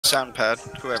sound pad,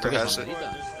 whoever has it.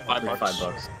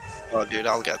 $5. Oh, dude,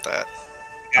 I'll get that.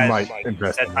 I might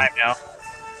invest in time it. now.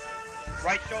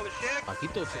 Right shoulder shift.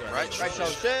 Right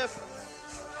shoulder shift.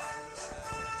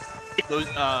 Those, is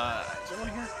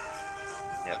everyone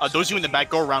here? Those of you in the back,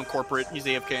 go around corporate. He's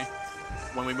AFK.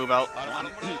 When we move out.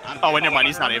 Oh, wait, never mind.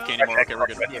 He's not AFK anymore. Okay, we're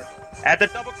good. At the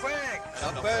double quick.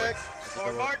 Double quick.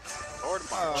 Forward march. Forward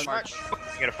march.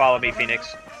 You gotta follow me,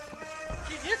 Phoenix.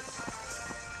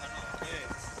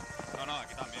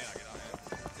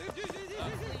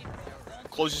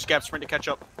 Close his gap. Sprint to catch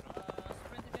up.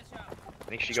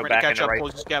 Make sure you go Sprint to back in catch the up. right.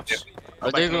 Close his gaps.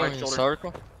 Are they going in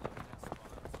circle?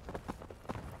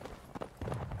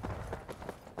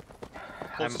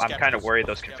 I'm kind of worried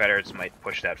those Confederates might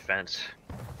push that fence.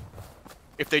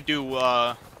 If they do,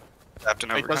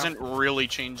 Captain it doesn't really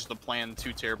change the plan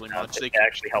too terribly much. They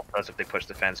actually help us if they push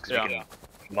the fence because we can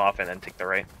come off and then take the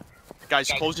right. Guys,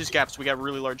 close these gaps. We got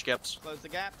really large gaps. Close the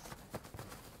gaps.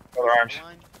 Shoulder arms.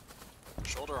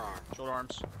 Shoulder arm. Shoulder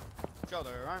arms. Shoulder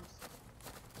arms.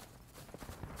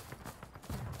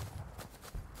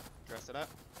 Dress it up.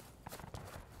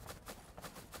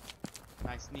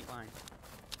 Nice, neat line.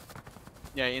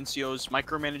 Yeah, NCOs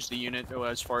micromanage the unit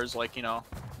as far as, like, you know,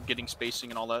 getting spacing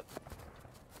and all that.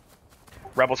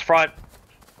 Rebels front.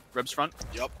 Rebs front.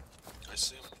 Yep. I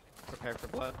see him. Prepare for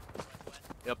blood.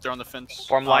 Yep, they're on the fence.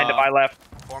 Form line to my left.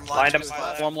 Form Line line to to my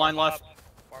left. Form line left.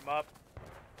 Form up.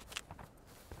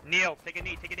 Kneel. Take a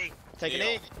knee. Take a knee. Take a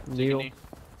knee. Kneel.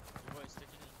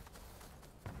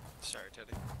 Sorry,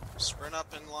 Teddy. Sprint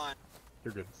up in line.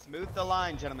 You're good. Smooth the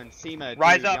line, gentlemen. SEMA,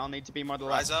 Rise up. Y'all need to be more to the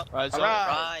Rise left. up. Rise up.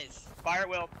 Rise. Fire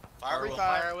will. Fire will.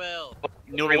 Fire. will.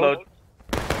 Kneel Reload.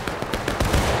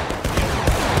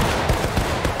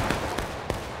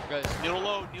 Guys, Kneel to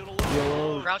load. Kneel to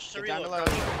load. Crouch to Get down to reload.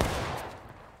 low.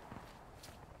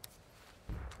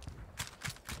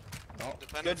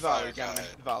 Dependent Good volley, fire, gentlemen. guy.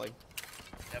 Good volley.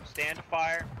 Yep. Stand to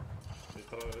fire.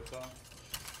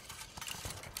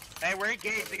 Hey, we're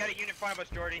engaged. They got a unit in front of us,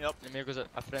 Jordy. Yep. enemigos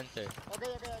a frente.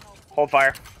 Hold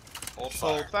fire. Hold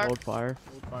fire. Fire. Hold fire.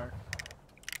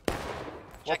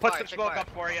 We'll put some smoke up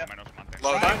for you.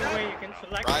 Load. Rise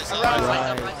Rise up.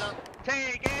 Rise up.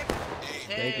 Take it.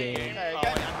 They gain. Okay, Oh,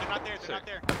 good. they're not there. They're not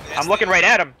there. I'm looking right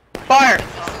at him. Fire.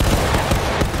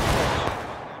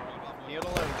 Kneel to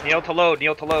load. Kneel to load.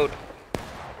 Kneel to load.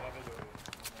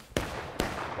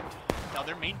 Now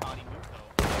their main body moved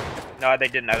though. No, they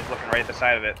didn't. I was looking right at the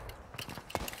side of it.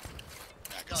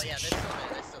 Oh yeah, they're still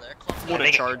there. They're still there. Clump. What I a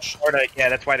think- charge. Yeah,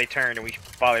 that's why they turned and we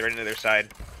volleyed right into their side.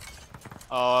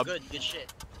 Good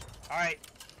shit. All right,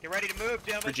 get ready to move,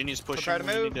 gentlemen. Virginia's pushing. Prepare to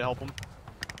We move. need to help them.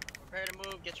 Prepare to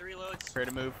move. Get your reloads. Prepare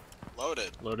to move.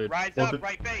 Loaded. Loaded. Rise Loaded. up,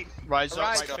 right face. Rise up.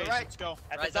 Rise, Right go, face. right. Let's go.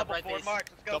 At Rise the up, double right forward face. march.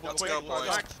 Let's go. Double Let's quick. go,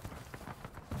 boys.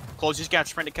 Close these gaps.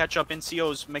 Sprint to catch up.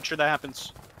 NCOs. Make sure that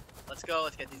happens. Let's go.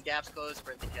 Let's get these gaps closed.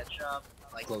 Sprint to catch up.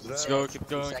 Like, Let's go. Keep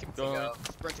going. Keep seconds going. ago.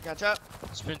 Sprint to catch up.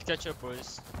 Sprint catch up,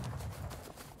 boys.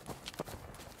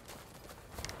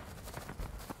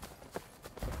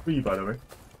 For you, by the way.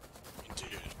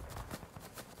 Indeed.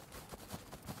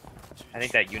 I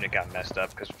think that unit got messed up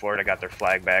because Florida got their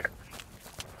flag back.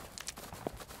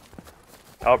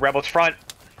 Oh, rebels front.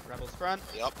 Rebels front.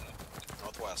 Yep.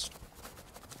 Northwest.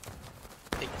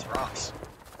 Take these rocks.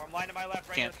 Form line to my left.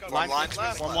 Right. Can't. Let's go. Form line to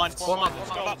left. Form line. Form up. Let's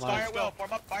Form go. Form up. Fire will.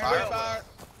 Form up. Fire Fire will. will.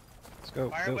 Let's go.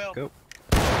 Fire will.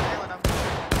 Nailing them.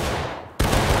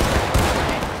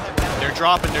 They're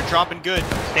dropping. They're dropping good.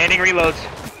 Standing reloads.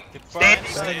 Stand.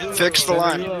 Fix the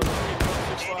line.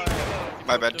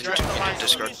 My bad. Dress the line. As soon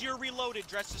Discard. as you're reloaded,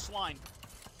 dress this line.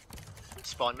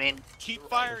 Spawn main. Keep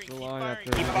firing. Keep firing.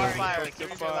 Keep firing. Fire. Keep Keep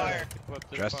fire.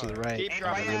 Dress to the right. Keep Aim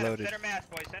dropping. right at him. Center mass,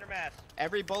 boys. Center mass.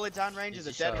 Every bullet down range is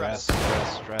a dead rebel. Dress,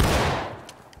 dress, dress.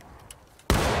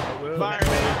 Firing.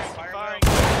 Firing.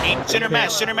 Aim. Center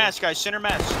mass. Center mass, guys. Center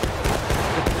mass.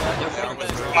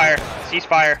 Fire. Cease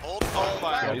fire. Hold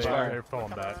Fire. fire. They're falling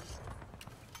back.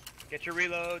 Get your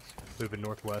reloads. Moving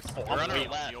northwest. I'm waiting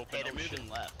on the open Hey, they're ocean. moving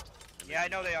left. Yeah, I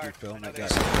know they are. Keep filming I know that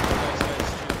they guy.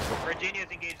 are. Virginia's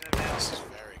engaging them now. This is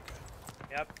very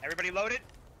good. Yep. Everybody loaded?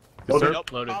 Loaded.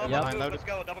 Yep. Loaded. Follow Yep. the move. Loaded. Let's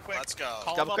go. Double quick. Let's go.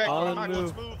 Call Double them quick. up. All Let's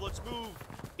move. move. Let's move.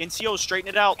 NCO, straighten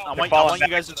it out. I want falling you back.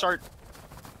 guys to start.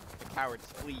 The cowards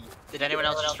flee. Did anyone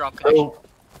else just drop connection?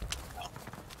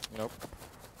 Oh,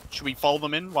 Should we follow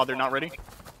them in while they're not ready?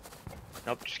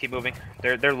 Nope. Just keep moving.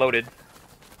 They're loaded.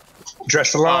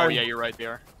 dress the Oh line. yeah, you're right. They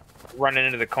are. Running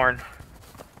into the corn.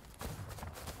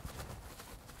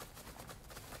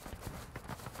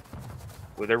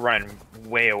 Well, they're running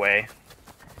way away.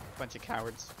 Bunch of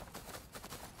cowards.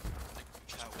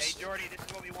 Hey, Jordy, this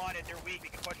is what we wanted. They're weak. We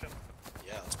can push them.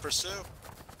 Yeah, let's pursue.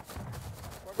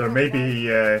 There may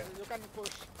be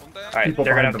Alright, People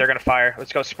they're behind them. gonna fire.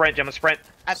 Let's go sprint, Gemma, sprint.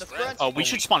 At the sprint. Oh, we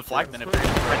should spawn flag then.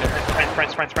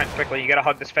 If Sprint quickly. You gotta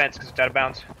hug this fence because it's out of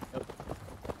bounds.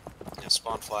 Yeah,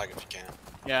 spawn flag if you can.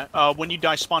 yeah. When you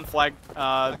die, spawn flag.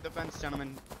 Flag defense,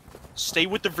 gentlemen. Stay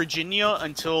with the Virginia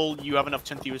until you have enough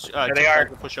 10th use. There they are.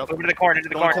 To push up. Move into the corn, into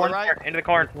the Go in corn, the corn. into the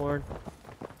corn.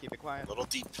 Keep it quiet. A little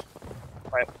deep.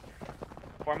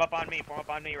 Form up on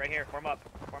me, right here. Form up.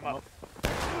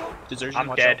 Desertion, I'm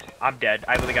watch dead. out. I'm dead.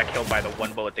 I literally got killed by the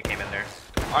one bullet that came in there.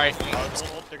 Alright,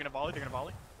 hold. They're gonna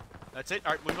volley. That's it.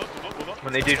 Alright, move up.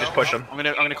 When they do, just push them. I'm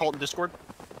gonna call it in Discord.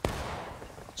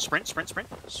 Sprint. Sprint.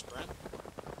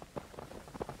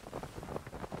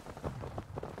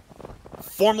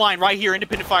 Form line right here,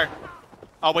 independent fire.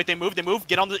 Oh wait, they move.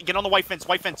 Get on the white fence.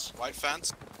 White fence.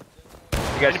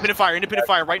 You guys, Independent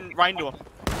fire, right into him.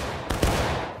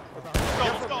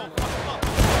 Let's go.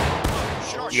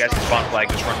 you guys can spawn flag,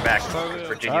 just run back.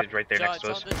 Virginia's right there next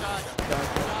to us.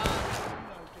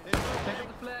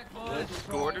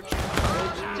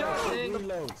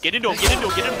 Get into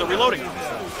him. They're reloading.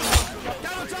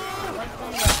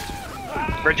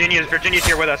 Virginia's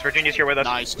here with us.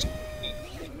 Nice.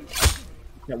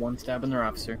 Got one stab in their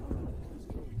officer.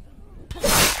 Yeah,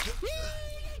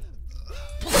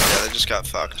 they just got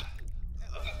fucked.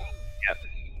 Yep.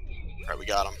 Alright, we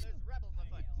got him.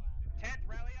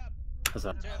 What's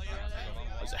up? That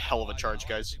was a hell of a charge,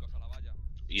 guys.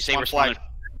 You Spawn flag.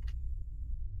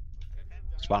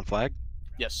 Spawn flag?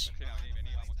 Yes.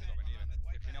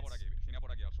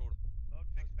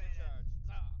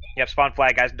 Yep, spawn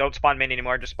flag, guys. Don't spawn main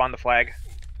anymore. Just spawn the flag.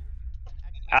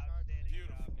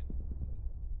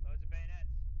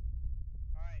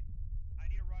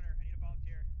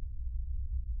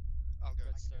 I'll go.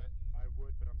 I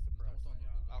would, but I'm surprised.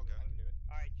 I'll go.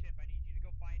 Alright, Chip, I need you to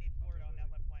go find a Florida on that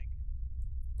left flank.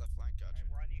 Left flank, gotcha.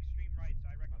 We're on the extreme right, so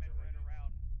I recommend running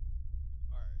around.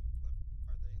 Alright.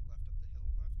 Are they left up the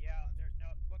hill left? Yeah, there's no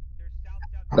look, there's south.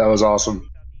 That was awesome.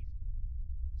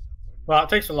 Southeast. Well, it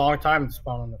takes a long time to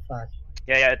spawn on the flag.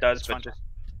 Yeah, it does, It's but fine.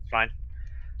 it's fine.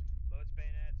 Loads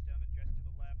bayonets, gentlemen, just to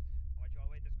the left. I want you all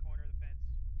the way at this corner of the fence.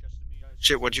 Just to me.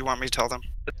 Shit, what do you want me to tell them?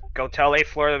 Go tell A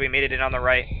floor that we made it in on the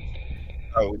right.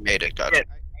 Oh, we made it, gotcha.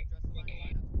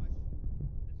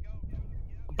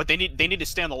 But they need to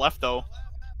stay on the left though.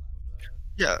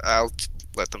 Yeah, I'll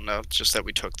let them know, just that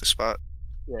we took the spot.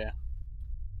 Yeah.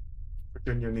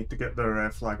 Virginia need to get their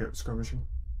flag out skirmishing.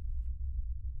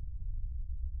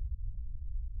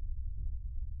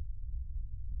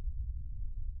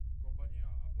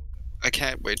 I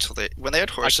can't wait till when they had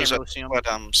horses, really see 'em. what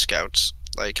scouts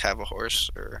like have a horse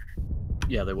or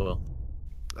Yeah, they will.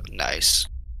 nice.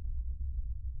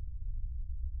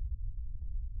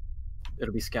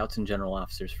 It'll be scouts and general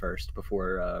officers first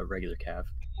before regular cav.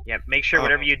 Yeah, make sure Oh.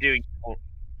 whatever you do, you don't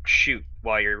shoot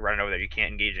while you're running over there. You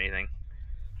can't engage anything.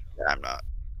 Yeah, I'm not.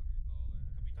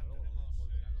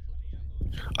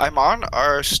 I'm on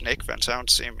our snake fence. I don't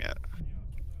see him yet.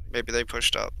 Maybe they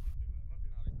pushed up.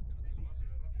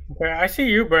 Okay, I see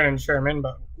you burning Sherman,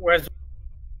 but where's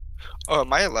Oh,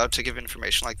 am I allowed to give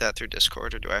information like that through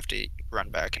Discord, or do I have to run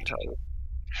back and tell you?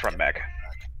 Front back.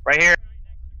 Right here.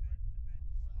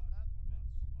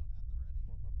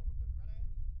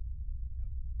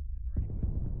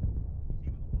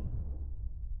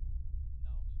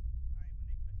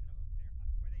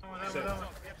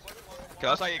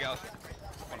 Quedaos ahí, quedaos.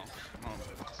 Bueno,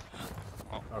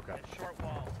 no. Okay.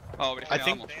 Vamos, Virginia, I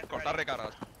think- vamos. Cortar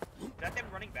recargas. Is that them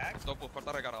running back? Topus,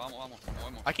 corta recarga, vamos, vamos. Nos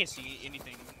movemos. I can't see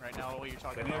anything right now what you're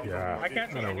talking about. Yeah, I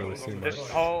can't I don't really see much. Just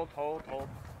hold.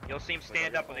 You'll see them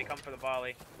stand up when they come for the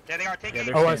volley. There they are. Take Yeah, it.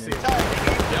 they're Oh, I see. No, recover.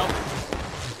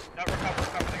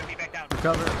 They're gonna be back down.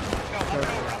 cover? Go,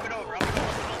 up and over.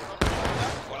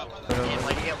 Yeah,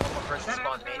 like you get one more person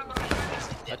spawn main.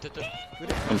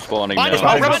 I'm spawning Behind us,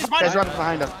 now. bro, behind us, behind Guys us. running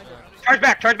behind us.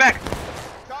 Charge back.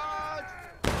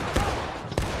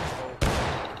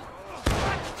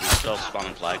 Still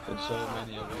spawning flag.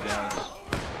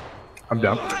 I'm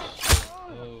down.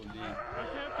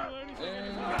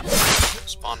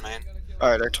 Spawn main.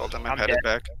 Alright, I told them I'm I'm headed dead.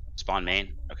 back. Spawn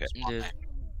main. Okay.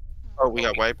 Oh, we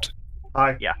got wiped.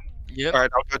 Hi. Yep.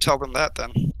 Alright, I'll go tell them that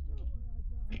then.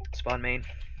 Spawn main.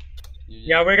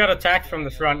 Yeah, we got attacked from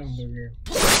the front and the rear.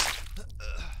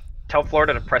 Tell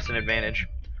Florida to press an advantage.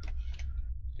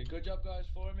 Okay, good job, guys.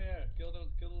 Form here. Kill the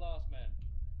last man.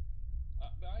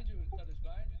 Behind you, Tadus.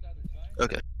 Behind you.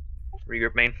 Okay.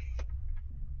 Regroup main.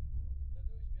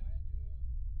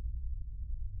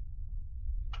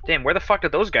 Damn, where the fuck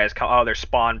did those guys come? Oh, they're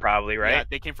spawn probably, right? Yeah,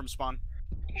 they came from spawn.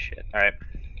 Shit. All right.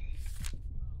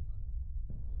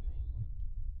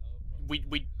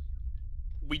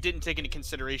 We we didn't take into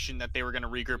consideration that they were going to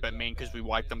regroup at main because we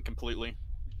wiped them completely.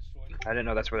 I didn't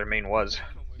know that's where their main was.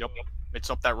 Yep, it's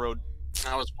up that road.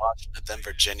 I was watching it, then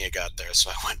Virginia got there, so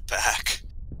I went back.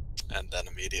 And then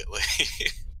immediately.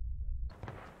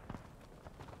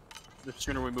 The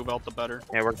sooner we move out, the better.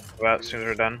 Yeah, we're about as soon as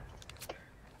we're done.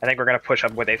 I think we're gonna push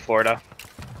up with 8 Florida.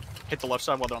 Hit the left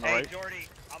side while they're on the right. Jordy,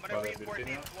 I'm gonna reinforce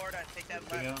 8 Florida and take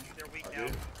that left. They're weak now.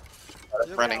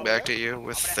 Running back to you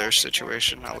with their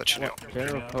situation. I'll let you know.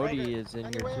 General Cody is in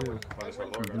here too.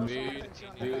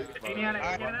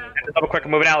 Double quick,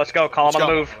 moving out. Let's go. Call them on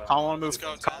the move. Call on the move.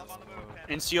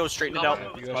 NCO, straighten it out.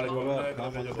 You guys move up. Come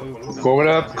on the move. Going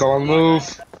up, go on the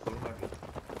move.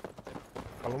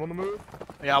 Call him on the move.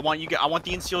 Yeah, I want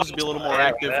the NCOs to be a little more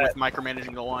active with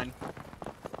micromanaging the line.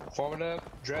 Forming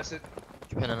up, dress it.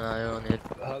 Keeping an eye on it.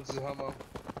 Hubs is homo.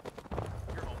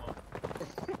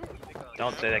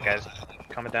 Don't say that, guys.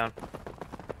 Calm it down.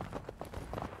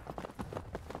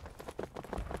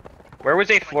 Where was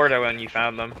 8 Florida when you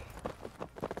found them?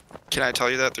 Can I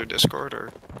tell you that through Discord or?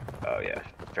 Oh yeah,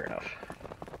 fair enough.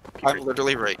 I'm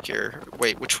literally right here.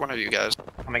 Wait, which one are you guys?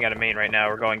 Coming out of main right now.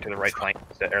 We're going to the right flank,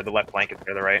 or the left flank instead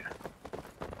of the right.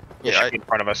 It Yeah, should be in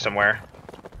front of us somewhere.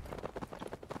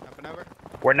 Up and over.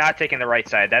 We're not taking the right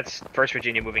side. That's 1st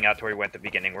Virginia moving out to where we went at the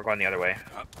beginning. We're going the other way.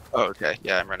 Oh, okay.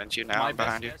 Yeah, I'm running to you now. I'm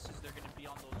behind you.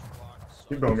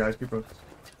 Keep going, guys. Keep going.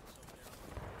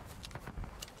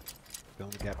 Fill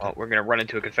in the gap. Well, we're gonna run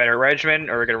into a Confederate regiment,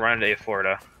 or we're gonna run into 8th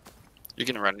Florida. You're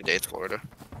gonna run into 8th Florida.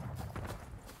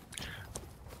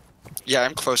 Yeah,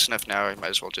 I'm close enough now. I might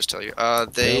as well just tell you. Fill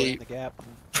They in the gap.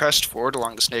 pressed forward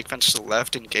along the snake fence to the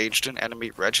left, engaged an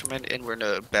enemy regiment, and were in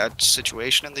a bad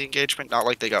situation in the engagement. Not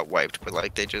like they got wiped, but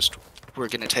like they just were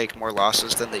gonna take more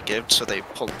losses than they give, so they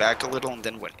pulled back a little and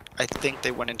then went. I think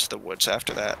they went into the woods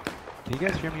after that. Can you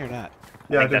guys hear me or not?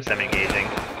 I think that's them engaging.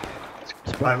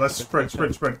 Alright, let's sprint.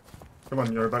 Come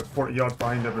on, you're about 40 yards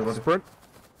behind everybody. Sprint.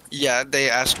 Yeah, they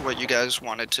asked what you guys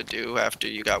wanted to do after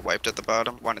you got wiped at the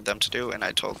bottom, wanted them to do, and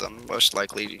I told them most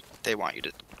likely they want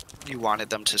you wanted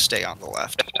them to stay on the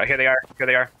left. Oh, here they are. Here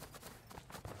they are.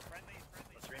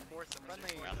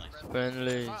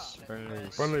 Friendlies.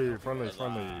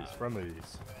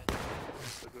 Friendlies.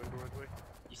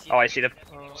 Oh, I see them.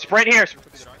 Sprint here.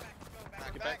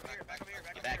 Get back.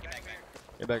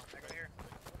 Get back.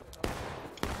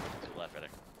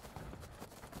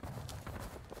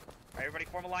 Everybody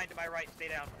form a line to my right. Stay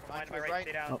down. Form a line to my Line to right. his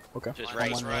Stay down. Oh, okay. Just One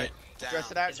right. right.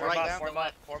 Dress it out. Form Right up. down. Form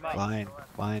up. Form up. Line.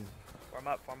 Form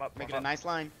up. Form up. Make it a Form up. nice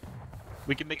line.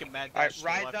 We can make a mad Alright, dash to the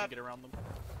rise left up. and get around them.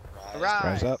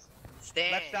 Rise up.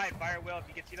 Stand. Left side. Fire will. If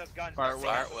you can see those guns. Fire will.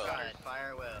 Fire will.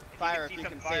 Fire will. Fire if see you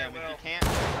some can see fire, him. If Will. you can't,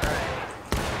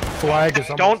 Flag is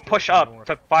Don't push up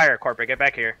to fire, corporate. Get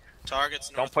back here. Targets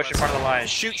Don't push in front of the line.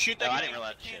 Shoot that No, I guy. didn't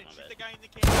realize shit, my Shoot bad. the guy in the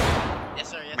can. Yes,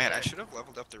 sir. Yes, Man, sir. I should have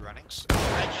leveled up the runnings.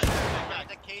 Got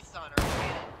the case on her.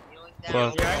 Kneeling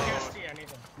down.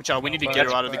 Machado, we need to get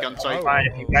her out of the gun sight. Fine.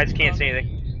 If you guys can't see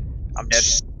anything, I'm dead.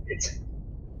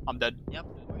 I'm dead. Yep.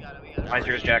 We got it. Mine's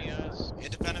yours, Jack.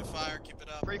 Independent fire, keep it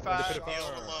up. free fire. Feel the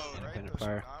load. Independent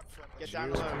fire. Get down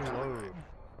the load.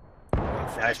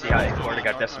 I see how Florida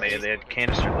got decimated. They had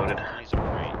canister loaded.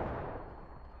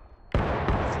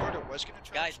 Florida was gonna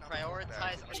try Guys, to snuff them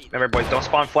back. prioritize breathe. Remember, boys, don't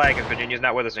spawn flag if Virginia's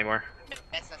not with us anymore.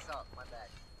 Mess us up. My bad.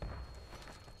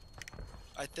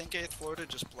 I think 8th Florida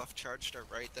just bluff charged our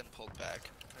right, then pulled back.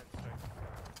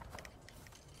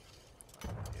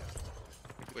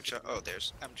 Which, oh,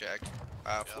 there's MJack.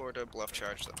 Florida bluff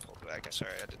charged, then pulled back.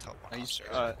 Sorry, I had to tell one officer.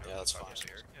 Yeah, that's fine.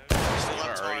 Here. Still on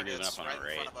We're already moving targets, up on right our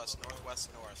in front right. of us, northwest,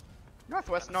 north.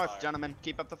 Northwest, north, gentlemen.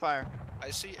 Keep up the fire.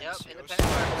 I see Yep, NCOs. independent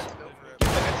fire. Let's go. Give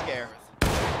it a good scare.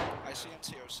 I see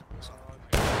NCOs symbols on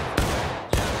Yeah,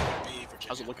 that would be Virginia.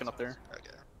 How's it looking up there?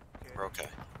 Okay. We're okay.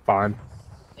 Fine.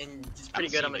 And it's pretty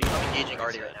good. I'm engaging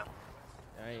already right now.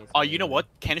 Nice. You know what?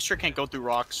 Canister can't go through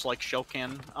rocks like shell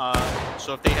can.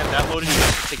 So if they have that loaded, you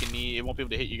have to take a knee. It won't be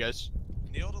able to hit you guys.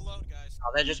 Kneel to load, guys.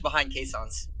 Oh, they're just behind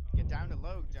caissons. Get down to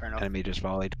load, Fair gentlemen. enough. Enemy just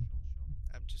volleyed.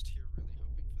 I'm just here really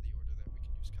hoping for the order that we can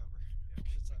use cover.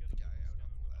 Because I'm the guy out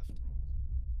on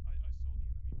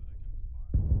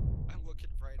the left. I'm looking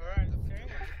right at them. and they're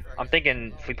looking right I'm at thinking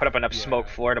me. if we put up enough smoke,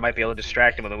 Florida might be able to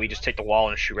distract them, and then we just take the wall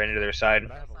and shoot right into their side. You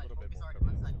know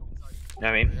what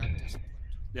I mean?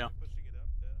 Yeah. I'm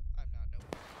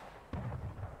not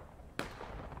no.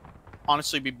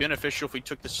 Honestly, it'd be beneficial if we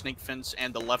took the snake fence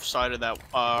and the left side of that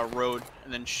road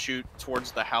and then shoot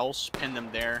towards the house, pin them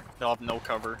there. They'll have no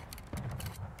cover.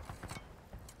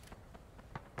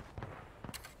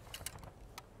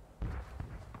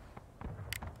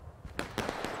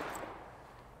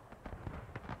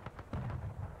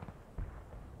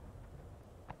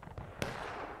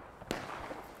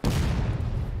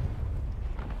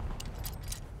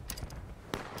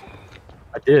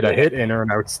 I did. I hit enter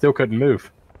and I still couldn't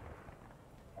move.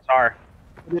 Press R.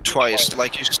 Twice.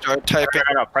 Like you start typing.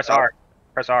 No, press R.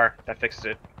 Press R. That fixes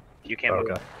it. You can't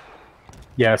move. Okay.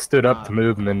 Yeah, I stood up to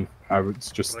move and then I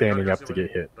was just standing up to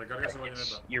get hit.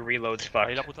 Your reload's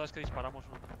fucked.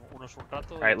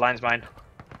 Alright, line's mine.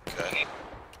 Okay.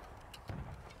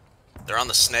 They're on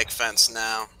the snake fence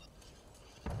now.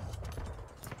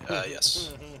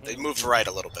 Yes. They moved right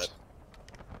a little bit.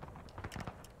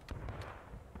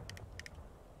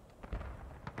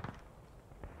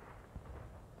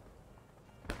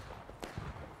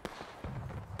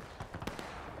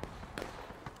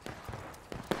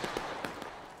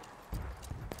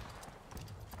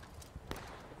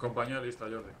 Compañía lista,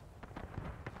 Jordi.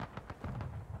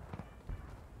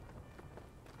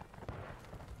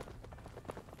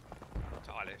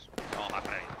 Chavales, vamos a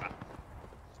preguntar.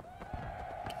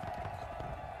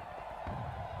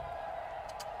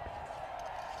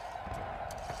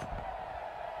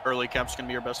 Early cap's gonna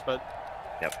be your best bet.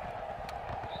 Yep.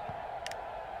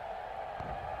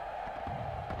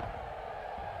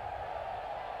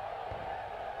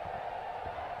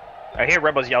 I hear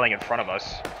rebels yelling in front of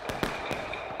us.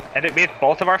 And if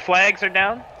both of our flags are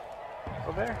down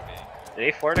over there?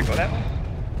 Did A4 to go that way?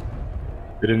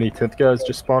 Did any 10th guys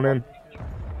just spawn in?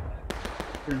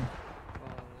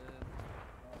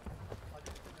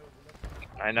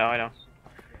 I know.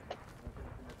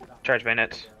 Charge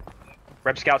bayonets.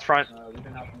 Reb scouts front.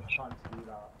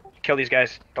 Kill these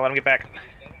guys. Don't let them get back.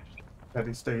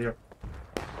 Eddie, stay here.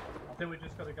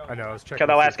 I know, I was checking. Kill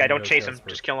that last guy. Don't chase him.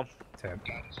 Just kill him. 10.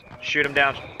 Shoot him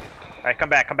down. Alright, come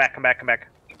back.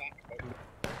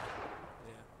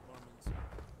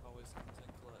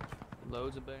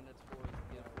 Loads of bayonets, boys.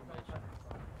 Get formation.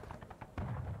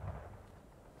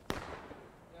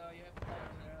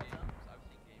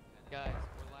 Guys,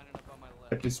 we're lining up on my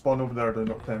left. If you spawn over there, they're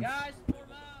not 10. Guys,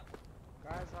 form up!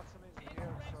 Guys, that's amazing here.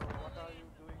 So what are you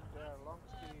doing there? Long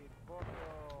speed,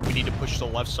 Bordeaux. We need to push the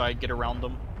left side, get around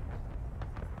them.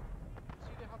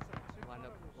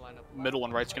 Line up. Middle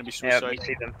and right's gonna be Yeah, suicide. you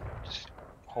see them. Just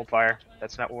hold fire.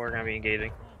 That's not what we're gonna be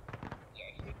engaging.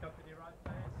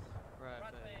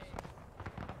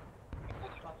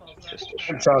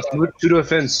 Chimp sauce, move to the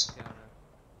fence.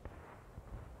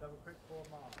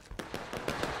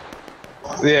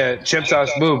 Yeah, chimp sauce,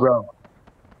 move, bro.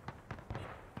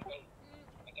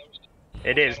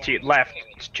 It is to left.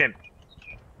 It's chimp.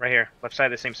 Right here. Left side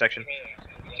of the same section.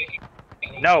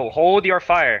 No, hold your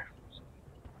fire.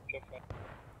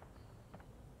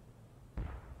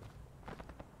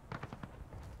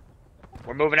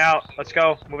 We're moving out. Let's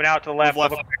go. Moving out to the left.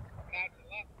 Move left.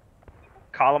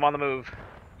 Column on the move.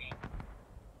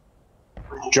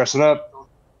 Dressing up.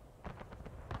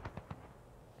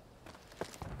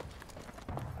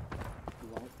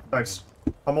 Nice.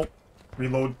 Hummel.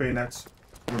 Reload bayonets.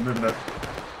 We're moving it.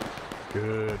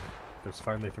 Good. There's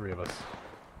finally 3 of us.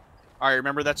 Alright,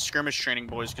 remember that's skirmish training,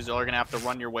 boys, because y'all are gonna have to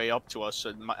run your way up to us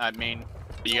at main.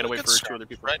 But you gotta wait for 2 other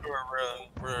people. Right,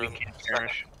 we're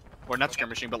Skirmish. Or not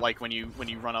skirmishing, but like when you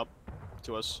run up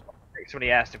to us. Somebody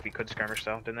asked if we could skirmish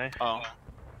though, didn't they? Oh.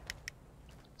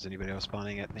 Is anybody else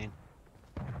spawning at main?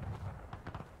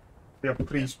 We have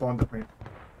 3 spawned at main.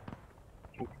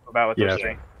 About with those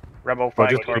 3. Rebel I'll flag.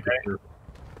 just Okay. make it through.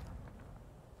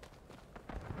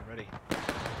 We're ready.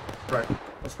 Right,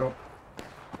 let's go.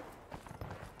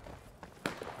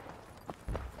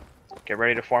 Get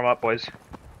ready to form up, boys.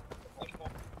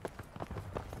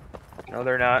 No,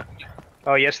 they're not.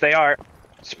 Oh, yes, they are.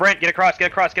 Sprint, get across.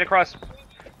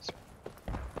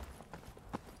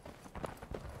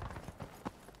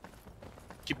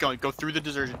 Keep going, go through the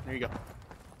desertion. There you go.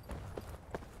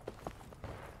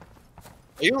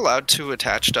 Are you allowed to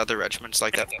attach to other regiments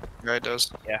like that guy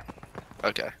does? Yeah.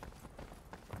 Okay.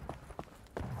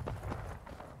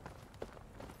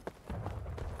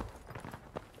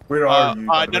 Where are you?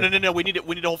 No. We need to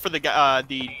hold for the guy.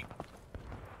 The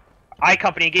I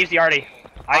company, engage the arty.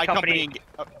 I company,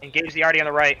 engage the arty on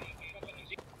the right.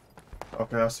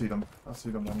 Okay, I see them. I see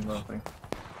them on the thing.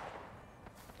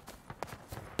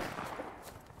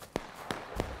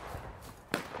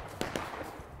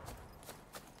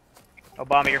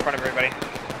 Obama, you're in front of everybody.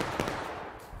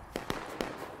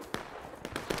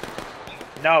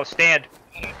 No, stand.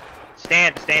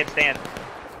 Stand.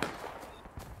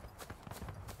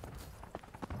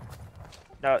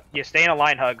 No, you stay in a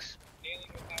line, Hugs.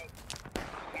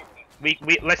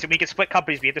 Listen, we can split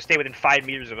companies, but you have to stay within 5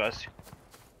 meters of us.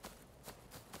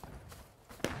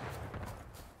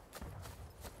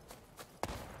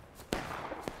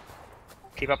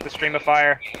 Keep up the stream of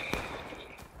fire.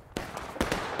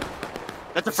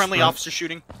 That's a friendly Sprint. officer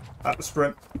shooting. At the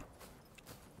sprint.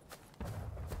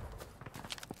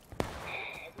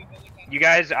 You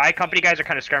guys, I company guys are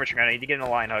kind of skirmishing. I need to get in the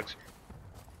line, Hugs.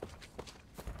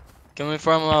 Can we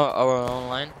form our own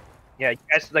line? Yeah, you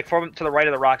guys like form to the right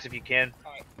of the rocks if you can.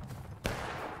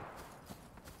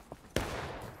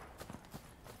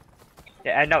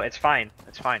 Yeah, I know it's fine.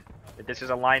 It's fine. This is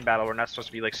a line battle. We're not supposed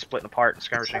to be like splitting apart and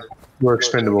skirmishing. We're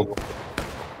expendable.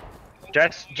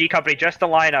 Just G company, just the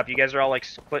line up. You guys are all like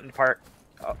splitting apart.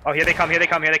 Oh, here they come! Here they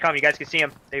come! Here they come! You guys can see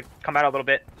them. They've come out a little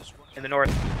bit in the north.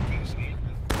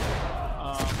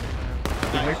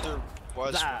 There was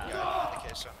one guy in the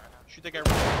case on right now. Shoot that guy.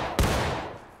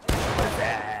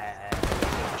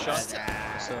 Shot.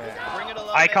 Bring it a little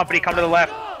I bit, company, form come to the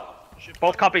up. left.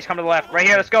 Both companies come to the left. Right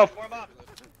here, let's go. Form up.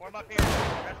 Form up here.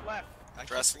 Dress left.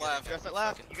 Dress left. Dress it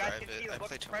left. You guys can see I them. play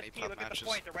Look, too press many T, pub look at the matches.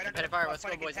 point. They're right under Independent the fire, point let's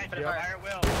go, of boys. contention. Independent Fire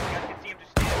will. You guys can see them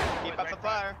just stand. Keep up the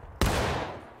fire.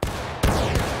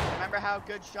 Remember how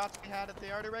good shots we had at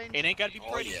the arty range? It ain't gotta be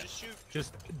pretty. yeah. Just shoot.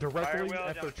 Just Fire directly will,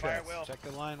 at their gentlemen, fire chest. will. Check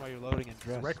the line while you're loading and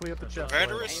dress. Directly at the chest.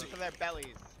 Murderous. Aim for their bellies.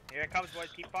 Here it comes, boys.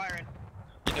 Keep firing.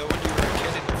 You know when you were a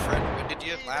kid and your friend winded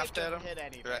you and laughed at him? Hit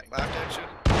anything. Laughed at you?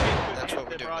 That's what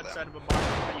we're doing with them. of a bar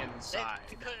from the inside.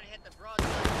 They couldn't hit the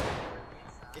broadside.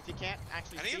 If you can't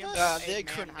actually Any see of them, us? They aim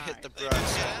man couldn't hit high. the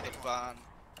broadside of the bond.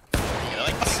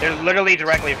 They're literally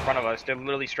directly in front of us. They're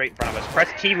literally straight in front of us. Press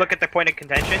T, look at the point of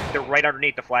contention. They're right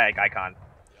underneath the flag icon.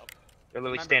 They're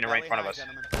literally Remember, standing right in front of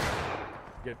belly us. high,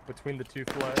 gentlemen. Get between the two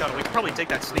flags. Shadow, we could probably take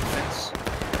that sneak fence.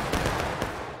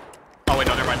 Oh wait,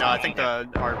 no, never mind. No, I think our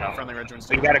friendly regiment's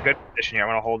We taking got a good position here. I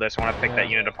want to hold this. I want to pick that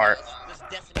unit apart. Just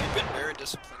definitely. You've been very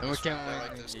disciplined. And we this can round. I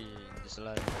like win this. this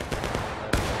line.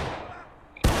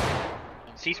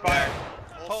 Ceasefire.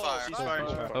 Hold fire.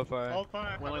 Ceasefire. Go for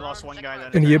it. We only lost one guy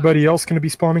then. Anybody else gonna be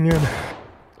spawning in?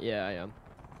 Yeah, I am.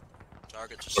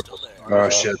 Targets are still there. Oh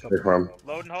shit, they're from.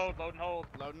 Load and hold. Load and hold.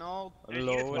 Load and hold. There's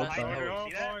Load units and behind you.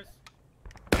 hold.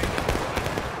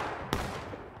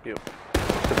 See that?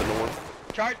 To the north.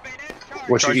 Charge bayonets. Charge.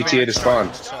 What's your ETA to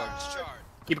spawn?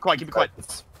 Keep it quiet. Keep it quiet.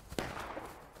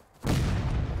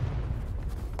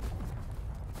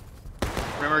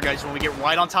 Remember, guys, when we get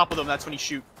right on top of them, that's when you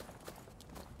shoot.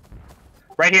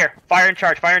 Right here. Fire and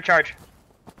charge. Fire and charge.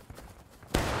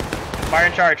 Fire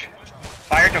and charge.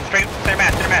 Fire to them. Straight center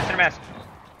mass. Center mass. Center mass.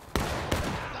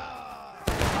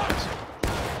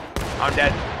 I'm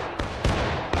dead.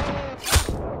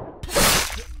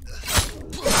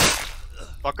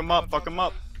 Fuck them up. Fuck them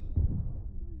up.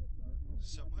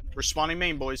 We're spawning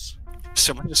main, boys.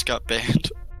 Someone just got banned.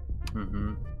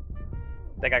 Mm-hmm.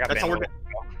 I think I got That's banned how a we're. little bit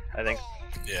ago, I think.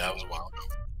 Yeah, that was a while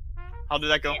ago. How did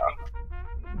that go?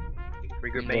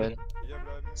 Regroup main.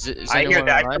 Good. Is I hear anyone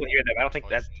that. I online? still hear them. I don't think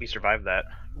that we survived that.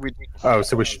 Oh,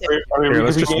 so we should. Here,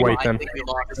 let's just wait then.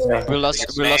 We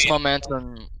lost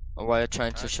momentum while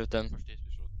trying to shoot them.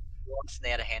 And they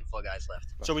had a handful of guys left.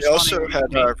 So We also had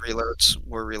reloads,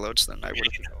 more reloads than I would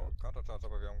have.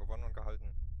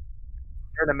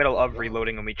 They're in the middle of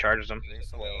reloading when we charged them.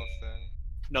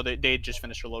 No, they had just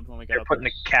finished reload when we got They're up putting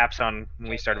the caps on when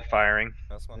we started firing.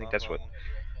 I think that's what.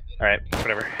 Alright,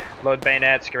 whatever. Load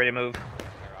bayonets, get ready to move.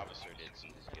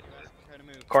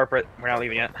 Corporate, we're not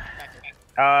leaving yet.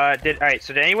 Alright,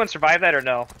 so did anyone survive that or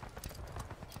no?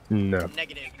 No.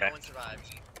 Negative. Okay. No one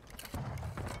survived.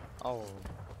 Oh.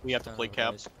 We have to play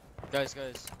cap. Guys.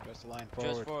 Just the line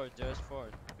Just forward.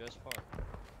 forward.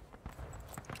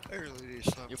 I really need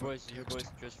to stop You boys,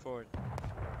 just forward.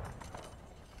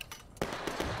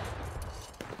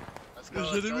 Let's go.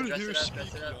 Let's go. Dress it up.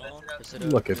 Dress it up. Dress it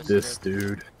up, Look at dress it this up.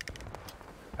 dude.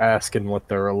 Asking what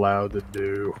they're allowed to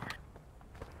do.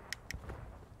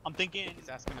 I'm thinking. He's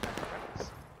asking to have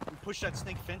practice. We push that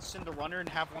snake fence in the runner and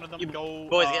have one of them go.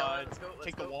 Boys, let's go.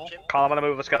 Take the wall. Column on the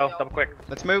move, let's go. Double quick.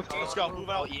 Let's move. Let's go. Move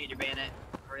out. You need your bayonet.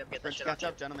 Hurry up, get that First shit catch up.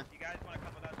 up, gentlemen. You guys want to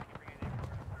come with us? We can bring it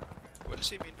in. What does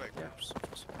he mean by groups?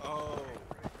 Oh,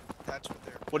 that's what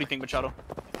they're. What do you think, Machado?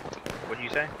 What do you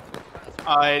say?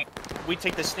 We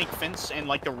take the snake fence and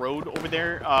like the road over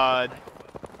there. And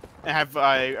have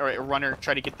a runner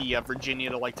try to get the Virginia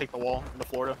to like take the wall in the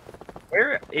Florida.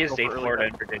 Where is Go for early Florida back.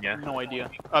 and Virginia? No idea.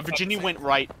 Virginia went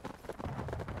right.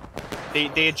 They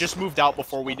had just moved out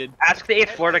before we did. Ask the 8th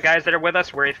Florida guys that are with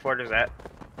us where 8th Florida's at.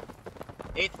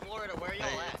 8th Florida, where y'all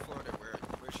at? Florida,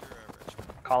 where's your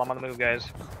regiment? Call them on the move, guys.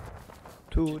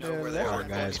 To know where they are.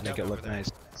 guys, make it look nice.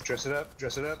 Dress it up.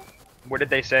 Dress it up. What did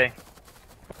they say?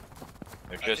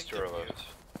 They're I just think they're reload.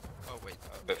 Oh wait.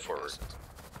 A bit forward.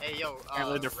 Hey, yo.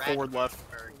 Apparently they're forward left.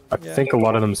 I think a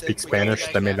lot of them speak Spanish.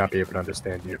 They may not be able to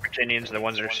understand you. Virginians are the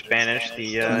ones that are Spanish.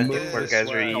 The Florida guys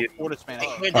are No, EU. Florida Spanish.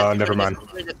 Never mind.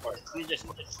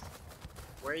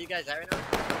 Where are you guys at right now?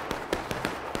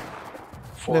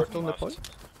 Forward Left on the point.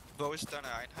 Wo ist deine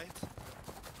Einheit?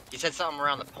 You said something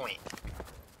around the point.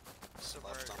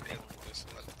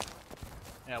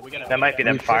 Yeah, we gotta. That might be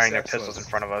them firing their pistols in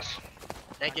front of us.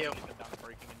 Thank you.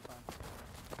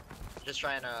 Just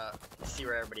trying to see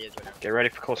where everybody is right now. Get ready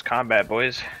for close combat,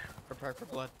 boys. Prepare for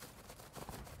blood.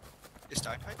 Is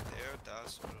Steinheit there?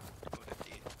 Das oder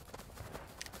die?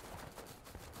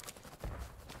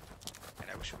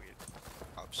 And I wish we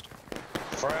had upstairs.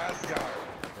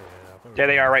 There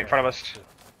they are, right in front of us.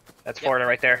 That's Florida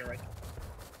right there.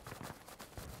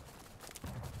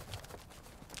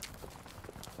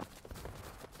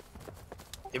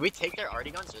 Did we take their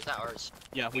arty guns or is that ours?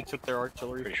 Yeah, we took their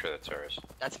artillery. Pretty sure that's ours.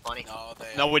 That's funny.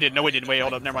 No, we didn't. No, we didn't. Wait,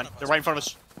 hold up. Never mind. They're right in front of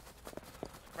us.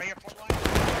 Right here,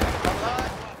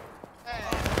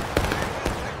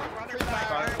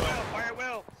 fire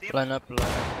will. Line up, line up.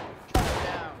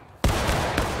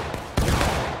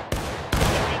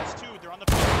 They're on the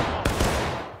wall.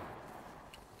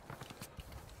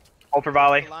 Hold for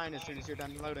volley. Line as soon as you're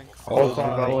done loading. Hold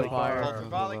Volley. fire. Hold for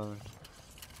volley.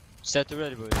 Set to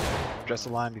ready, boys. Dress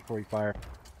the line before you fire.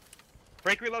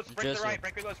 Break reloads, sprint to the Just right,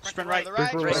 break reloads, Sprint right.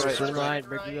 right. Break Right, reloads. right, Right,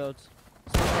 break reloads.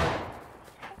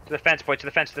 To the fence, boy, to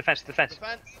the fence, to the fence, to the fence.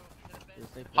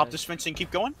 Hop this fence and keep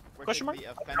going? Question mark?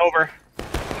 Over.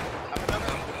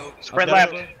 Sprint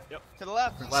left. To the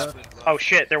left. Oh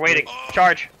shit, they're waiting.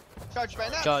 Charge. Charge.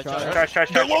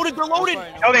 They're loaded, they're loaded!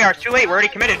 No, they are. It's too late. We're already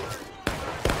committed.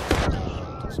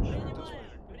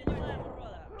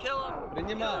 Bring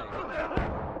your mind.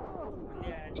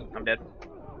 I'm dead.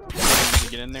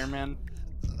 Get in there, man.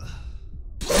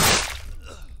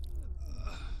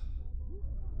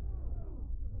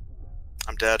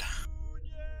 I'm dead.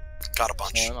 Got a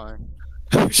bunch.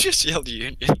 We just yelled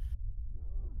Union.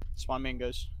 Spawn man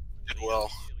goes. Did well.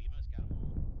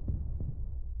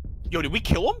 Yo, did we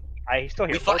kill him? He's still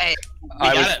here.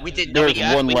 We did. There's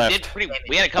one left. We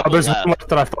had a Oh, couple there's left. one left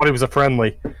that I thought he was a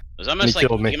friendly. It was almost He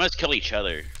killed like me. you must kill each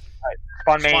other.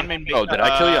 Spawn main. Oh, did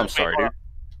I kill you? I'm wait, sorry, hold dude. on.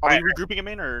 Are we Alright. regrouping him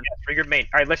in or? Yes, regroup main.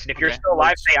 Alright, listen, if you're Okay. still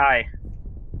alive, say aye.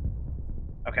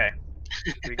 Okay.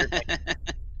 Regroup main.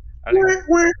 I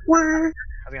was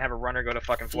gonna have a runner go to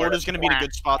fucking Florida. Florida's gonna be in a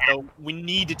good spot though. We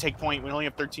need to take point. We only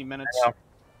have 13 minutes.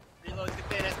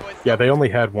 Yeah, they only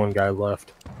had one guy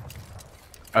left.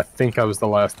 I think I was the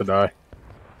last to die.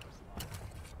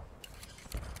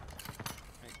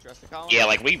 Yeah,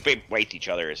 like we wiped each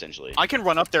other essentially. I can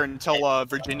run up there and tell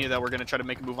Virginia that we're gonna try to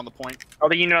make a move on the point. Oh,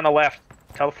 the Union on the left.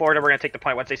 Tell Florida we're gonna take the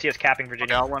point once they see us capping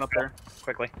Virginia. Okay, I'll run up there.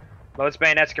 Quickly. Loads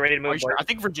bayonets, get ready to Are move. you sure? boys. I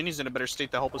think Virginia's in a better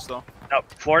state to help us though. No,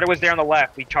 Florida was there on the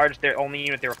left. We charged their only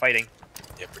unit they were fighting.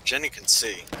 Yeah, Virginia can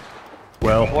see.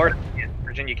 Well, Florida,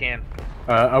 Virginia can.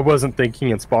 I wasn't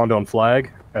thinking and spawned on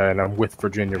flag, and I'm with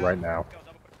Virginia right now.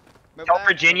 Tell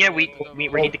Virginia we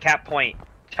need to cap point.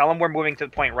 Tell them we're moving to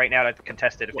the point right now to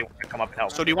contest it if they want to come up and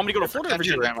help. So do you want me to go to Florida or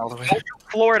Virginia? All the way.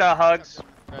 Florida hugs.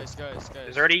 Guys.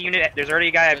 There's already a unit. There's already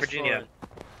a guy at Virginia.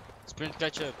 Sprint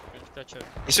catch up.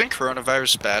 You think coronavirus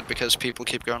is bad because people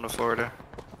keep going to Florida?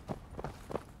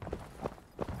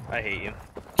 I hate you.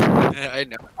 I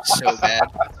know, it's so bad.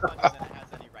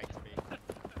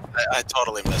 I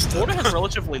totally missed it. Florida has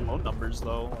relatively low numbers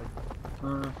though.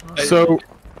 So,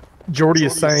 Jordy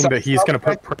is saying that he's going to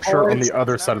put pressure on the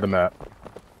other side of the map.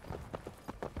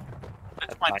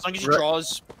 That's fine, as long as he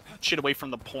draws shit away from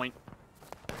the point.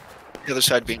 The other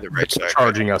side being the right side.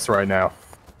 Charging us right now.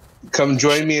 Come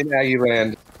join me in Aggie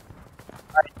Land.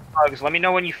 Hugs. Let me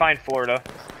know when you find Florida.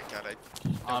 Oh my god,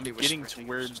 I'm nobody was getting to sprinting,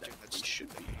 where it was just doing that we should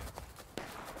be.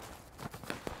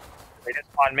 They just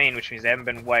spawned main, which means they haven't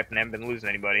been wiped and haven't been losing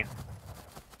anybody.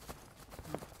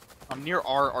 I'm near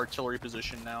our artillery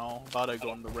position now, about to go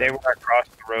on the road. They were across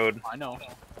the road. I know.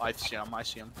 I see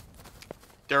them.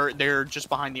 They're just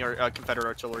behind the Confederate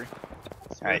artillery.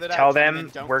 Alright, tell them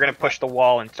we're gonna push the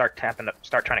wall and start trying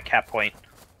to cap point.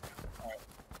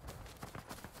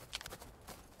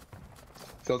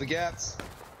 Fill the gaps.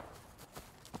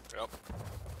 Yep.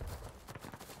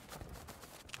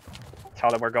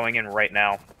 Tell them we're going in right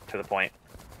now to the point.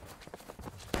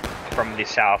 From the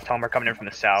south. Tell them we're coming in from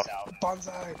the south.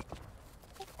 Bonsai.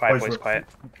 Quiet, boys, quiet.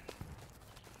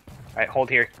 Alright, hold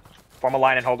here. Form a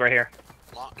line and hold right here.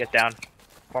 Get down.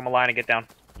 Form a line and get down.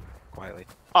 Quietly.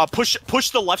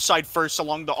 Push the left side first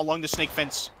along the snake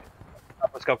fence.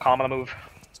 Let's go. Calm on the move.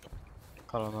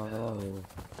 Enemy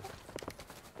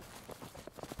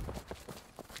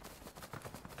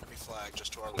flag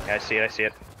just to our left. Yeah, I see it. I see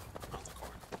it. On the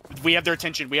corner. We have their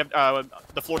attention. We have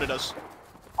the Florida does.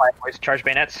 Quiet, boys. Charge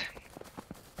bayonets.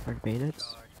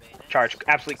 Bayonets? Charge.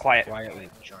 Absolutely quiet. Quietly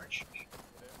charge.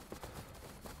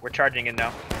 We're charging in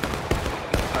now.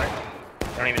 I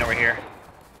don't even know we're here.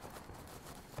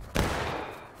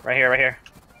 Right here.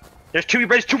 There's two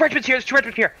regiments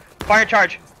here. Fire and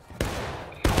charge.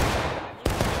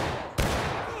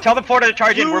 Tell the Florida to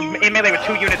charge in. We're in melee with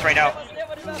 2 units right now.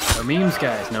 No memes,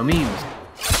 guys. No memes.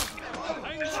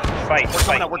 Fight. We're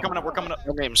coming up. We're coming up. We're coming up.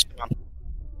 No names.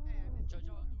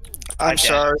 I'm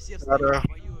sorry.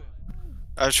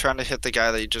 I was trying to hit the guy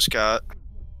that you just got.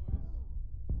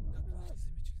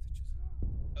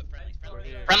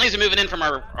 Friendlies are moving in from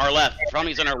our left.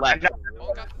 Friendlies on our left.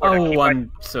 Oh,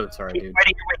 I'm so sorry, Keep dude.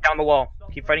 fighting your way down the wall.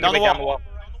 Keep fighting your way down the wall.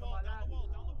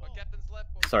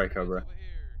 Sorry, Cobra.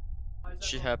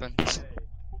 Shit happens.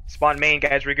 Spawn main,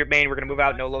 guys. Regroup main. We're gonna move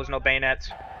out. No lows, no bayonets.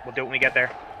 We'll do it when we get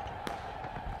there.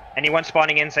 Anyone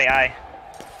spawning in, say aye.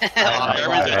 We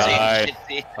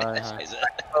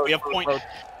have point.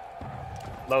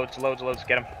 Loads.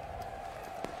 Get them.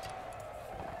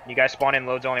 You guys spawn in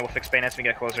loads only. We'll fix bayonets when we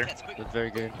get closer. That's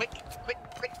very good.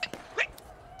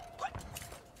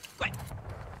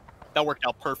 That worked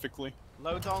out perfectly.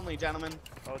 Loads only, gentlemen.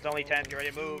 Loads only 10. Get ready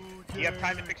to move. You have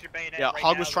time to fix your bayonet. Yeah, right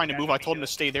Hog now, was trying to guys, move. let I me told him do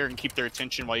to stay there and keep their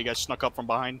attention while you guys snuck up from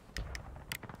behind.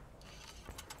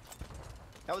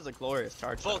 That was a glorious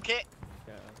charge. Full kit.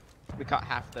 Yeah. We caught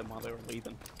half of them while they were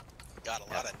leaving. Got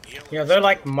a lot of Neil. Yeah, they're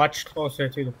like much closer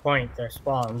to the point, their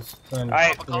spawns. Than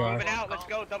Alright, we are. moving out. Let's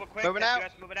go. Double quick. Moving out. You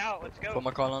guys moving out. Let's go. Put my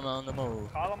column on the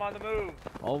move. Call them on the move.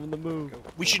 On the move.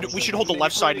 We should hold the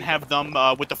left side and have them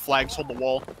with the flags hold the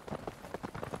wall.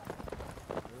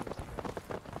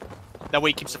 That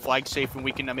way it keeps the flag safe and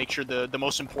we can make sure the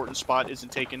most important spot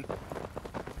isn't taken.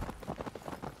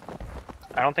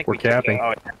 I don't think We're capping.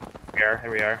 Oh, yeah.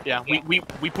 Here we are. Yeah,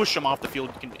 we push them off the field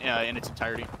in its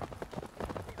entirety.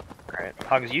 Alright.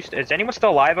 Hugs, is anyone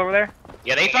still alive over there?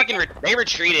 Yeah, they fucking they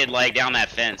retreated like down that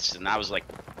fence, and I was like,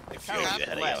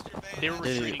 They were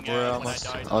retreating We're when I almost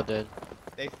died. all dead.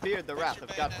 They feared the wrath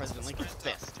of God President Lincoln's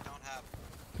fist.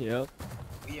 Yep.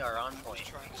 We are on point.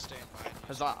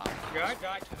 Huzzah. Yeah, I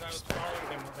died because I was following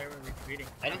them while they were retreating.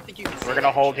 I didn't think you could. We're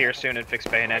gonna hold here soon and fix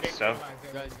bayonets, so.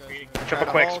 Triple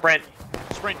quick, sprint.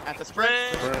 Sprint at the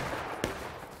sprint.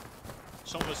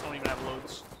 Some of us don't even have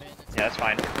loads. Yeah, that's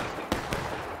fine.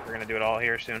 We're gonna do it all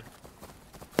here soon.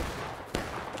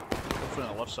 Hopefully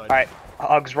on the left side. Alright,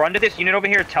 Hugs, run to this unit over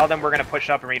here. Tell them we're gonna push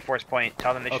up and reinforce point.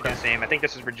 Tell them they should do the same. I think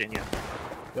this is Virginia.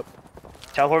 Yep.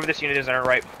 Tell whoever this unit is on our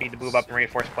right, we need to move up and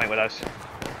reinforce point with us.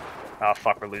 Oh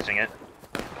fuck, we're losing it.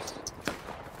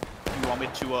 You want me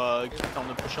to tell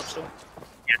them to push up still?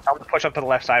 Yeah, tell them to push up to the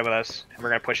left side with us, and we're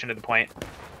gonna push into the point.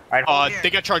 Alright, they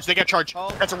got charged.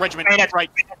 That's a regiment. Bayonets, Right.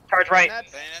 Charge right.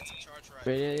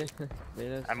 Bayonets.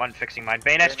 I'm unfixing mine.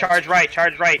 Bayonets, charge right.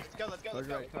 Charge right. Let's go.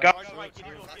 Go.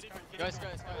 Guys.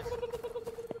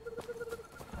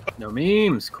 No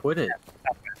memes. Quit it.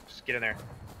 Just get in there.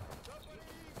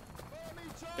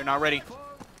 They're not ready.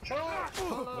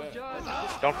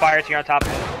 Don't fire till you're on top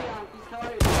of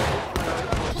it.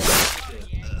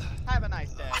 Have a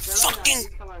nice day. Fucking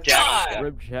Jack.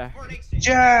 Rib Jack.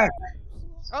 Jack!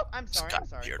 Oh, I'm sorry.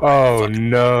 Oh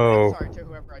no. I'm sorry to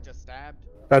whoever I just stabbed.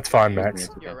 That's fine, Max.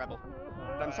 You're a rebel.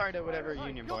 I'm sorry to whatever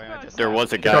Union boy I just. There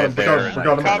was a guy there.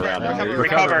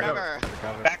 Recover.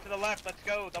 Back to the left. Let's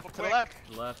go. Double quick.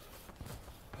 To the left.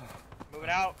 Moving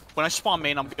out. When I spawn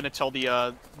main, I'm gonna tell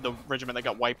the regiment that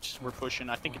got wiped we're pushing.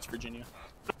 I think it's Virginia.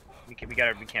 We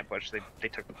can't push. They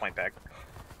took the point back.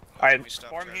 All right,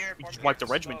 form here. You just wiped the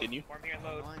regiment, didn't you? Form here and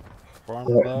load.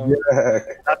 Yeah.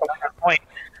 Not the last point.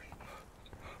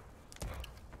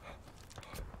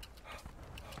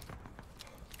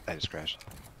 I just crashed.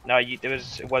 No, you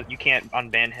can't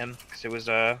unban him because it was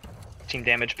a team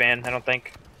damage ban. I don't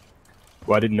think.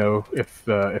 Well, I didn't know if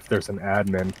there's an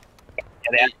admin.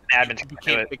 Yeah, the admin You can do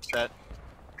can't it. fix that.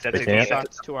 That's They can't?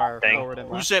 Shots to our Thing. forward and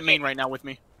Who's left. at main right now with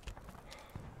me?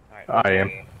 Alright, I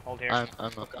am. Hold here. I'm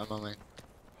on main.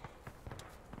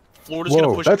 Florida's gonna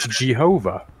Whoa, push. that's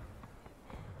Jehovah.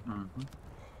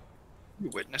 You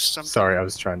witnessed something? Sorry, I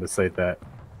was trying to say that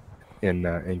in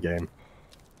game.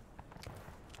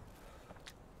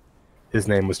 His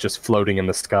name was just floating in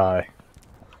the sky.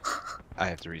 I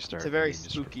have to restart. It's a very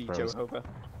Just spooky froze. Jehovah.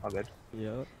 All good.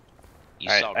 Yep.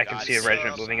 Alright, I can see a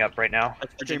regiment moving up right now.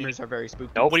 Dreamers are very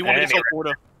spooky. Nope. What do you want me to enemy tell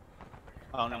Florida?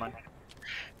 Oh, never mind.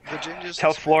 Virginia's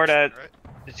Tell in Spanish, Florida. right?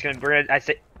 It's gonna. I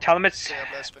said. Tell them it's. Se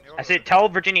habla español, I said. or- Tell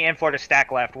Virginia and Florida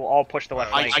stack left. We'll all push the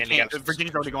left I flank in can't. against.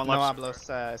 Virginia's already going No left. hablos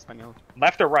español.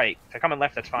 Left or right? If they're coming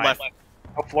left, that's fine. Left.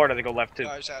 Tell Florida to go left too.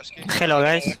 I was asking. Hello,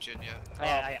 guys. Virginia.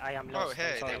 I am Oh, lost.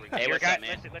 hey, I'm sorry. there we go. Hey, Your what's guy, up,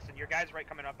 man? listen. Your guys right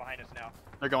coming up behind us now.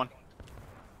 They're going.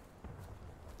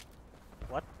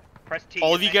 Press T.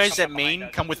 All of you and then guys come at up behind main,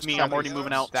 us. come with me. I'm already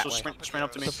moving out. That So way. sprint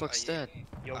up to me. What the fuck's that?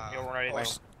 You'll run right oh,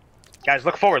 into them. Guys,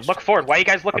 look forward. Look forward. Why are you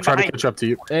guys I'm looking trying to behind? catch up to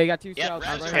you. Hey, got two Yeah, scouts.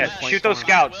 Raz, right Yeah, behind shoot point those spawn.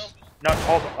 scouts. No,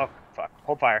 hold. Oh, fuck.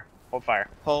 Hold fire. Hold fire.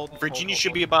 Hold. Virginia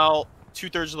should be about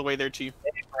 2/3 of the way there to you.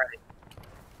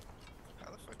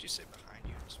 How the fuck do you say behind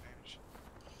you in Spanish?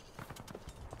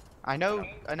 I know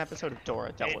an episode of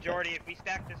Dora dealt Hey, with Jordy, if we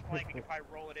stack this flank, we can probably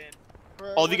roll it in.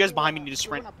 All of you guys behind me need to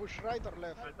sprint. Push right or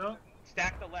left?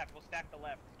 Stack the left. We'll stack the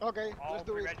left. Okay, All let's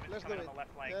do three it. regiments Let's do coming it. on the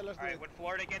left flank. Yeah, let's do Alright, it. when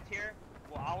Florida gets here,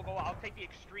 well, I'll take the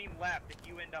extreme left if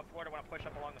you end up Florida want to push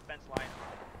up along the fence line.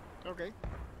 Okay.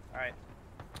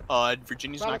 Alright.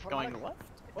 Virginia's not going left.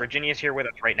 Virginia's here with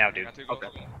us right now, dude.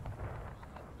 Okay.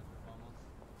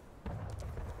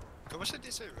 ¿Cómo se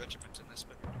dice regiment en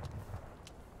español?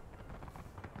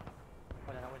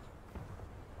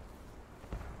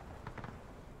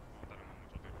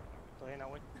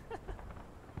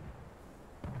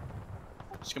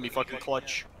 It's gonna be fucking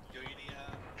clutch.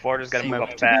 Florida's gonna move up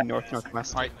to fast.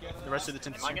 northwest. Alright, the rest of the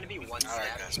team. Am I gonna be one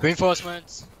step?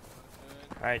 Reinforcements.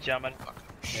 Alright, gentlemen.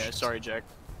 Yeah, sorry, Jack.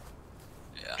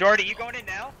 Jordy, you going in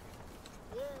now?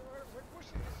 Yeah, we're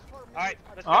pushing this for me. Alright,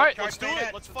 let's go. Alright, Charge let's do it.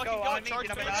 bayonets. Let's fucking go. go. On me, Charge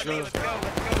gentlemen, bayonets. on me. Let's go.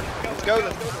 Let's go,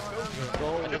 let's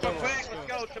go. Triple quick. Let's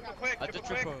go. Triple quick. Triple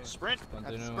quick. Sprint.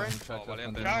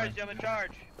 Charge, gentlemen,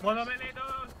 charge.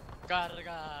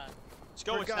 Carga. Let's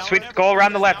go. It's now Sweet. or never. Go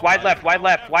around the left. Wide left. Wide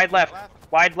left. Wide left.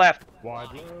 Wide left. Wide.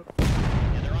 Yeah,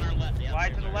 they're on our left. Yeah,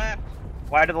 Wide to the left.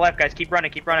 Wide to the left, guys. Keep running.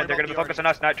 Keep running. They're gonna be focused on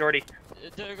us, not Jordy.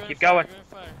 Keep going.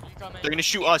 They're gonna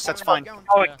shoot us. That's fine. Keep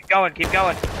going. Keep going. Keep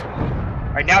going.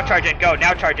 All right, now charge in. Go.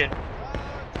 Now charge in.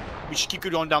 We should keep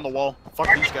going down the wall.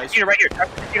 Fuck these guys. Right here.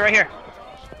 Right here.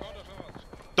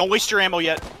 Don't waste your ammo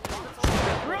yet.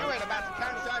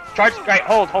 Charge. Right.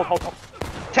 Hold.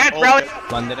 10th rally.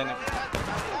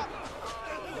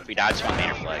 We dodged my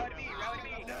main flag.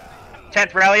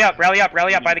 10th, rally up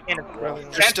by the cannon.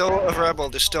 There's still a rebel.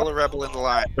 There's still a rebel in the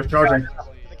line. They're charging.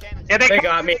 Yeah, They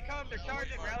got me.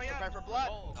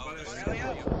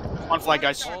 On flag,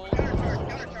 guys.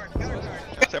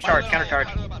 Charge,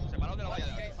 countercharge.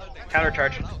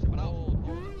 Countercharge.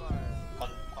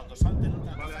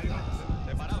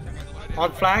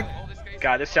 On flag.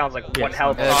 God, this sounds like one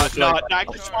hell of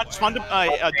a Spawn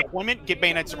deployment, get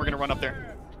bayonets, and we're gonna run up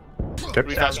there.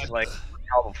 It sounds like a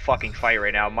hell of a fucking fight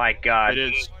right now. My God.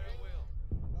 It is.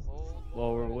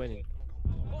 Well, we're winning.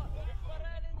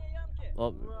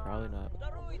 Well, probably not.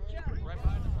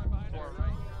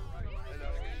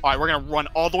 Alright, we're gonna run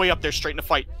all the way up there, straight into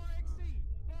fight.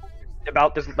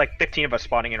 There's like 15 of us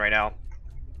spawning in right now.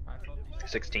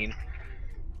 16.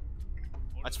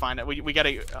 That's fine. We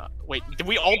gotta. Wait, did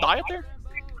we all die up there?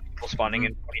 People spawning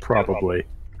in. Probably.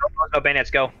 Go,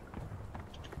 bayonets, go.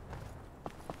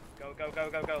 Go.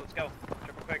 Let's go.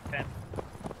 Triple quick, 10.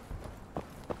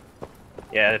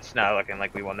 Yeah, it's not looking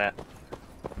like we won that.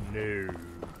 No.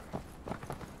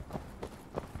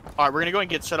 Alright, we're gonna go and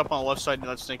get set up on the left side of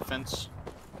that snake fence.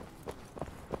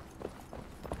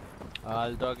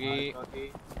 Doggy.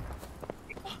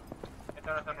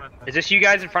 Is this you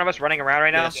guys in front of us running around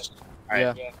right now? Yes.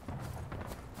 Alright. Yeah.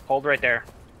 Hold right there.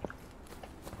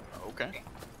 Okay.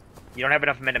 You don't have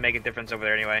enough men to make a difference over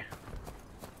there anyway.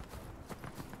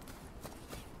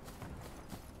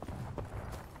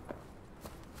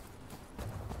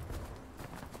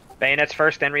 Bayonets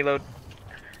first, then reload.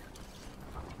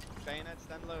 Bayonets,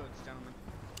 then loads, gentlemen.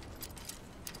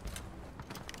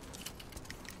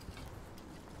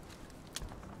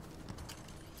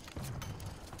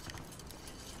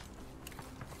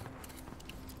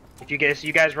 If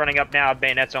you guys running up now,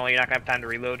 bayonets only, you're not gonna have time to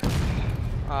reload.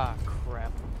 Ah,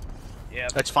 crap. Yeah.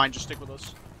 That's fine, just stick with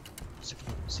us.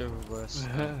 Silver West.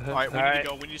 Alright, we need to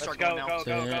go. We need to start going now.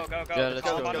 Go. Yeah, let's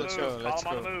go. Let's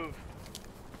Call go. him on the move.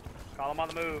 Call him on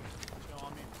the move.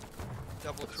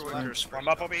 Double cruiser. I'm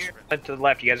up over here. To the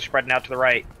left, you guys are spreading out to the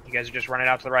right. You guys are just running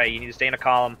out to the right. You need to stay in a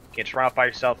column. You can't just run off by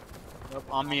yourself. Yep,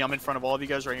 on me, I'm in front of all of you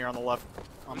guys right here on the left.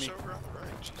 On me. Over on the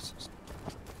right. Jesus.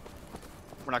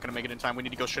 We're not gonna make it in time. We need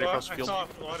to go straight across the field.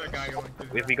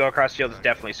 If we go across the field, it's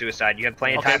definitely suicide. You have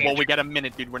plenty of time. Okay, well, we got a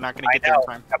minute, dude. We're not gonna get there in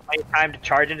time. You have plenty of time to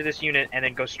charge into this unit and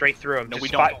then go straight through them. No, just we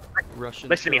don't. Listen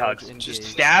to me, Hugs. Just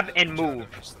stab and move.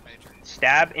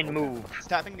 Stab and move.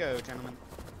 Stop and go, gentlemen.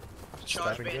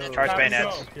 Charge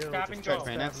bayonets. Stop and Charge go.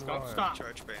 bayonets. Stop.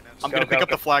 Charge bayonets. I'm gonna pick up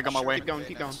the flag on my way. Keep going,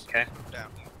 keep going. Okay. Down.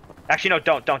 Actually, no,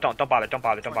 don't bother. Don't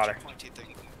bother. Pointy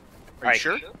thing. Are you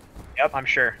sure? Yep, I'm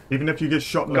sure. Even if you get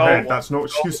shot in the Go. head, that's no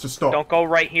excuse to stop. Don't go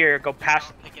right here. Go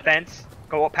past the fence.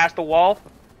 Go past the wall.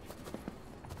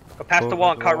 Go past the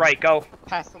wall and cut right. Go.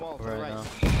 Past the wall to the right.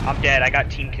 I'm dead. I got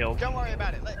team killed. Don't worry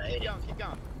about it. Keep going, keep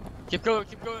going. Keep going,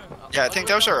 keep going. Yeah, I think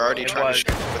those are already It trying was.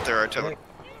 to shoot with their artillery.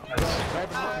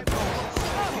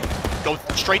 Go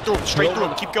straight through him. Straight through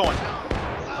him. Keep going.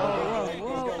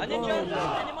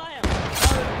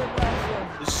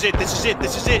 This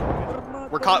is it.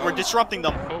 We're disrupting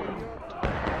them.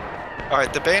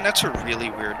 Alright, the bayonets are really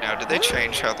weird now. Did they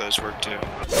change how those work too?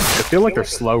 I feel like they're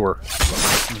slower.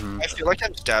 I feel like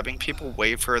I'm stabbing people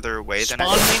way further away than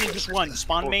Spawn main and just run.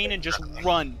 Spawn main and just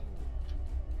run.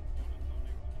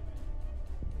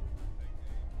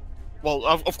 Well,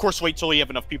 of course, wait till you have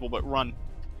enough people, but run.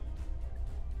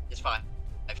 It's fine.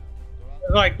 There's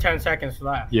like 10 seconds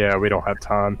left. Yeah, we don't have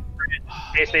time.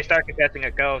 Hey, they start contesting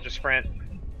it. Go, just sprint.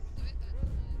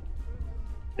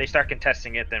 They start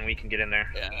contesting it, then we can get in there.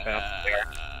 Fuck.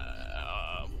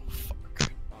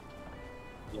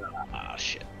 Ah,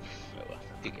 shit. Oh, well.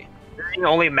 Okay. This is the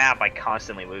only map I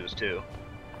constantly lose, too.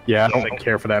 Yeah, I don't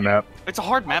care for that map. It's a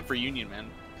hard map for Union, man.